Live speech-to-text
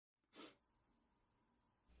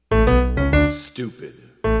stupid.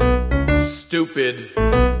 Stupid.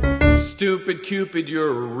 Stupid Cupid, you're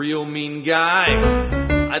a real mean guy.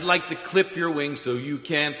 I'd like to clip your wings so you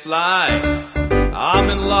can't fly. I'm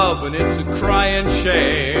in love and it's a crying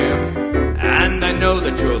shame, and I know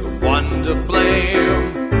that you're the one to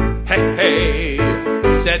blame. Hey, hey,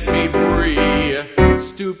 set me free.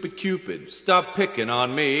 Stupid Cupid, stop picking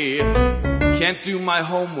on me. Can't do my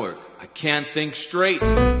homework, I can't think straight.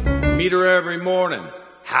 Meet her every morning,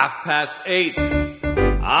 8:30.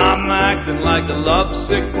 I'm acting like a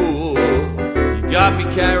lovesick fool. You got me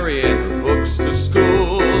carrying her books to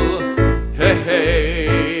school. Hey,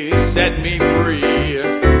 hey, set me free.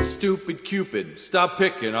 Stupid Cupid, stop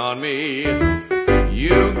picking on me.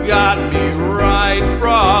 You got me right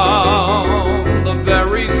from the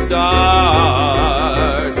very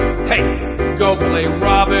start. Hey, go play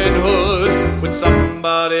Robin Hood with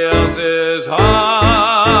somebody else's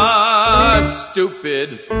heart.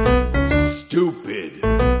 Stupid. Stupid.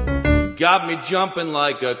 Got me jumping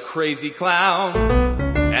like a crazy clown,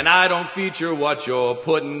 and I don't feature what you're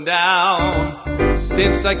putting down.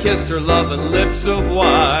 Since I kissed her loving lips of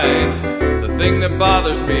wine, the thing that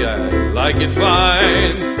bothers me, I like it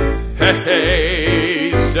fine. Hey,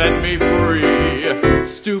 hey, set me free.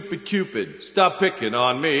 Stupid Cupid, stop picking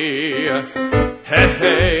on me. Hey,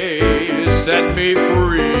 hey, set me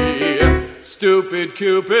free. Stupid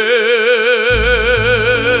Cupid,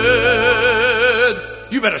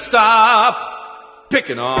 you better stop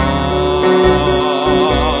picking on